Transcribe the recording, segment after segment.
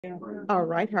All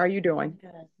right, how are you doing?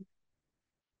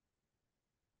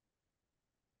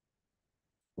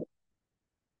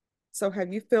 So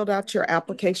have you filled out your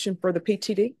application for the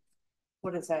PTD?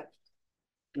 What is that?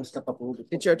 Step up a little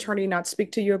bit. Did your attorney not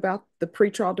speak to you about the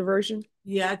pretrial diversion?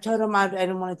 Yeah, I told him I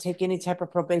didn't want to take any type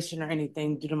of probation or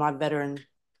anything due to my veteran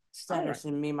status.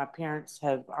 And me and my parents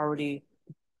have already,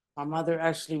 my mother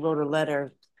actually wrote a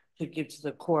letter to give to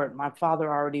the court. My father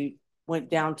already went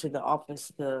down to the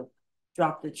office to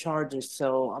drop the charges.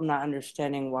 So I'm not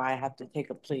understanding why I have to take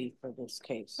a plea for this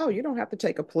case. Oh, you don't have to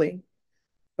take a plea,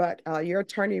 but your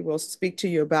attorney will speak to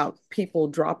you about people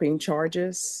dropping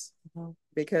charges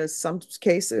because some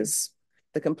cases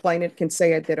the complainant can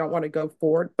say they don't want to go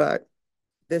forward, but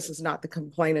this is not the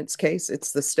complainant's case.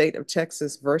 It's the state of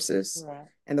Texas versus. Right.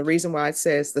 And the reason why it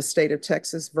says the state of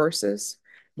Texas versus,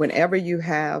 whenever you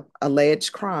have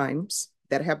alleged crimes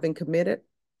that have been committed,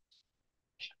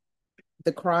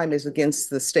 the crime is against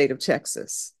the state of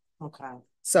Texas. Okay.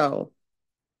 So,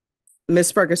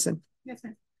 Ms. Ferguson. Yes,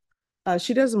 ma'am.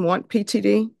 She doesn't want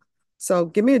PTD. So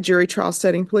give me a jury trial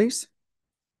setting, please.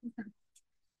 Okay.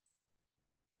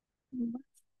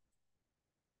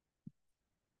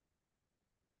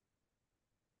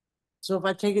 So if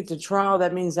I take it to trial,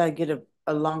 that means I get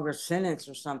a longer sentence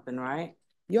or something, right?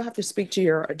 You'll have to speak to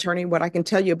your attorney. What I can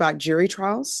tell you about jury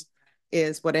trials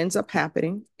is what ends up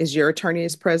happening is your attorney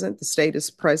is present, the state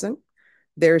is present.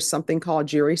 There's something called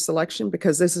jury selection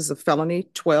because this is a felony.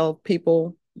 12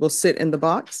 people will sit in the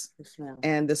box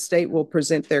and the state will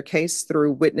present their case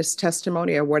through witness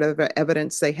testimony or whatever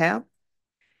evidence they have.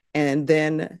 And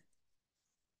then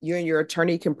you and your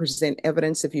attorney can present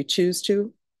evidence if you choose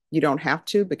to. You don't have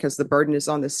to because the burden is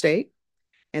on the state.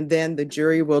 And then the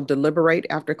jury will deliberate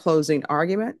after closing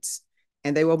arguments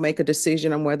and they will make a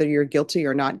decision on whether you're guilty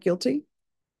or not guilty.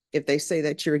 If they say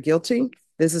that you're guilty,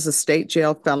 this is a state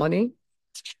jail felony.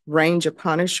 Range of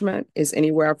punishment is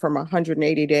anywhere from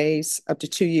 180 days up to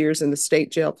 2 years in the state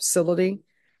jail facility.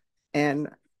 And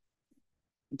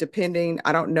depending,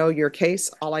 I don't know your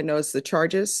case. All I know is the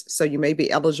charges. So you may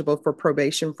be eligible for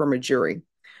probation from a jury.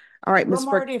 All right, Ms. I'm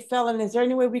already a felon. Is there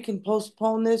any way we can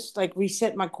postpone this, like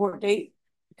reset my court date?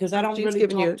 Because I don't really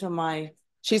talk to my...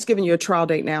 She's giving you a trial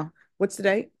date now. What's the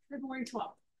date? February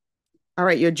 12th. All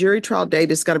right, your jury trial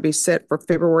date is going to be set for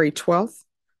February 12th.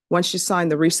 Once you sign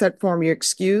the reset form, you're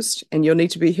excused, and you'll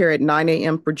need to be here at 9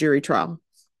 a.m. for jury trial.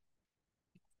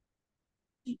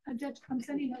 Judge, I'm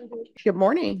sending another date. Good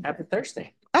morning. Happy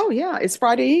Thursday. Oh, yeah, it's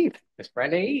Friday Eve. It's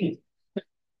Friday Eve.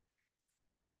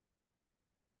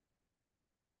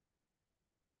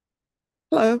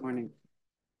 Hello. Morning.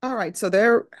 All right, so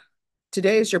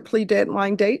today is your plea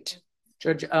deadline date.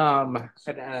 Judge, I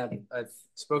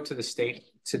spoke to the state.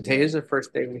 Today is the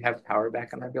first day we have power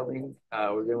back in our building.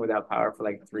 We've been without power for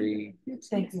like 3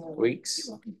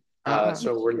 weeks.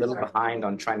 So we're a little behind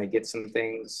on trying to get some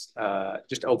things,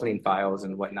 just opening files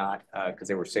and whatnot, because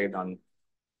they were saved on,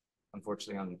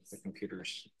 unfortunately, on the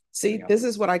computers. See, this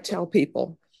is what I tell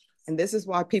people, and this is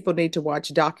why people need to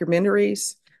watch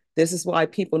documentaries. This is why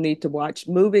people need to watch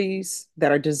movies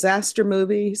that are disaster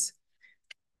movies.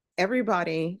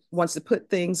 Everybody wants to put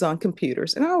things on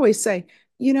computers. And I always say,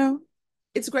 you know,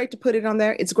 it's great to put it on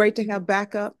there. It's great to have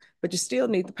backup, but you still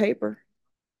need the paper.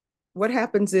 What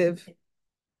happens if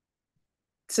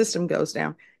system goes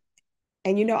down?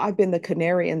 And, you know, I've been the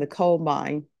canary in the coal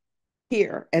mine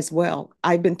here as well.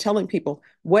 I've been telling people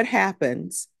what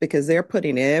happens because they're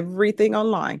putting everything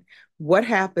online. What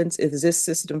happens if this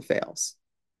system fails?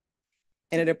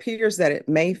 And it appears that it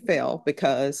may fail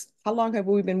because how long have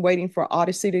we been waiting for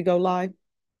Odyssey to go live?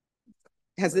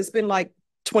 Has this been like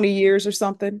 20 years or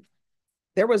something?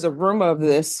 There was a rumor of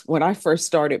this when I first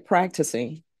started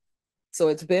practicing. So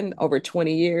it's been over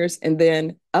 20 years. And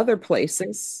then other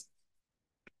places,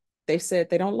 they said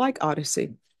they don't like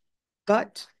Odyssey.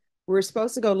 But we're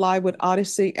supposed to go live with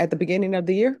Odyssey at the beginning of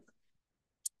the year.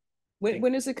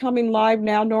 When is it coming live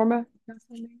now, Norma?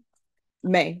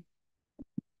 May.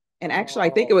 And actually, I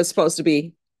think it was supposed to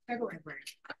be February.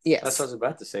 Yes. That's what I was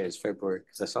about to say is February,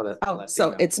 because I saw that. Oh,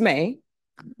 so it's May.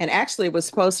 And actually, it was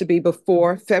supposed to be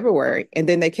before February. And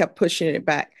then they kept pushing it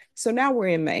back. So now we're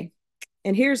in May.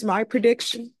 And here's my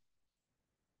prediction.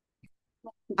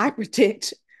 I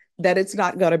predict that it's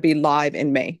not going to be live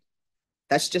in May.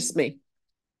 That's just me.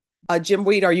 Jim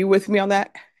Weed, are you with me on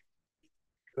that?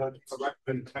 I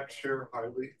recommend texture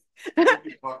highly. If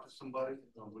you talk to somebody,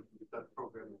 we can get that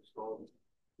program installed.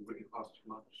 It wouldn't cost too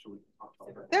much, so we can talk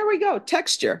about that. There we go.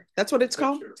 Texture. That's what it's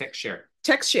called? Text share.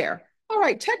 Text share. All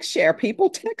right, text share,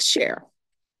 people. Text share.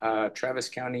 Travis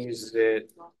County uses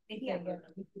it.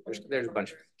 There's a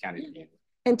bunch of counties.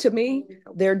 And to me,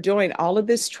 they're doing all of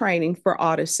this training for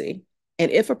Odyssey.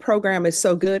 And if a program is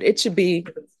so good, it should be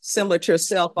similar to a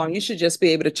cell phone. You should just be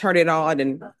able to turn it on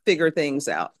and figure things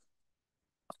out.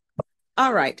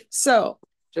 All right. So,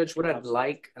 Judge, what I'd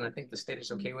like, and I think the state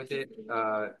is okay with it,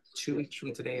 2 weeks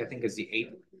from today, I think is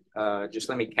the 8th. Just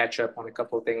let me catch up on a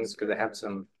couple of things because I have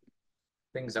some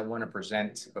things I want to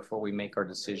present before we make our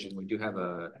decision. We do have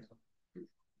a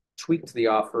tweak to the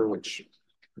offer, which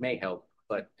may help,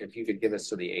 but if you could give us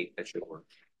to the 8th, that should work.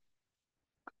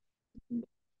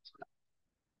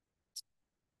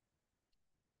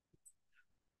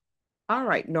 all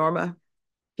right, Norma,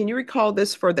 can you recall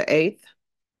this for the 8th?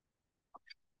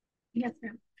 Yes,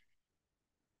 ma'am.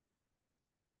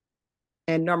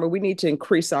 And Norma, we need to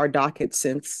increase our docket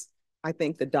since I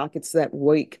think the dockets that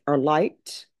week are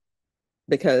light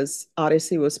because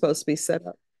Odyssey was supposed to be set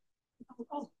up.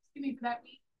 Oh, you mean for that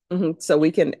week? So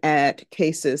we can add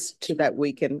cases to that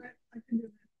week and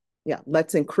yeah,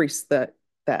 let's increase that.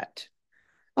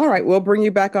 All right, we'll bring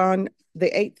you back on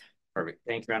the 8th. Perfect.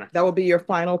 Thank you, Your Honor. That will be your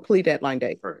final plea deadline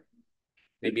date. Perfect.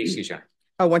 Maybe excuse you.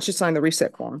 Oh, once you sign the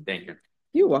reset form. Thank you.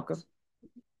 You're welcome.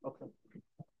 Okay.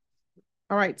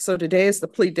 All right, so today is the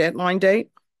plea deadline date.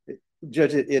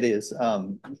 Judge, it is.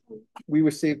 We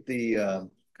received the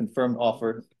confirmed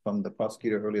offer from the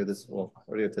prosecutor earlier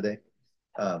today.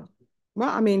 Well,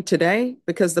 I mean today,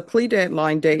 because the plea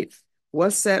deadline date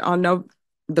was set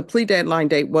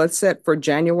for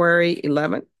January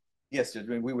 11th. Yes, Judge,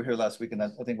 we were here last week, and I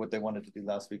think what they wanted to do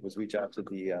last week was reach out to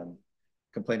the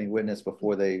complaining witness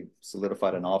before they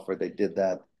solidified an offer. They did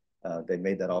that. They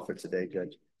made that offer today,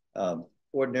 Judge.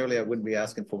 Ordinarily, I wouldn't be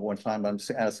asking for more time, but I'm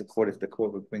just asking the court if the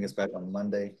court would bring us back on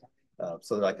Monday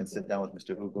so that I can sit down with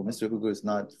Mr. Hugo. Mr. Hugo is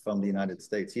not from the United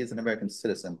States. He is an American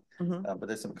citizen, but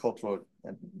there's some cultural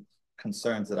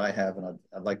concerns that I have, and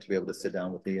I'd like to be able to sit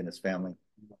down with he and his family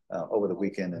over the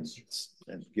weekend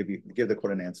and give the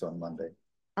court an answer on Monday.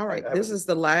 All right, this is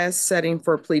the last setting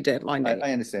for a plea deadline date.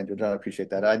 I understand, Judge. I appreciate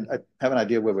that. I have an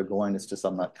idea where we're going. It's just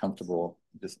I'm not comfortable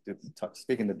just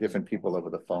speaking to different people over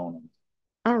the phone.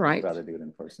 All right. I'd rather do it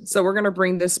in person. So we're going to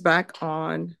bring this back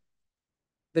on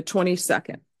the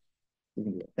 22nd. We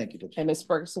can do it. Thank you, Judge. And Ms.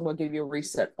 Ferguson will give you a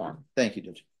reset form. Thank you,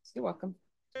 Judge. You're welcome.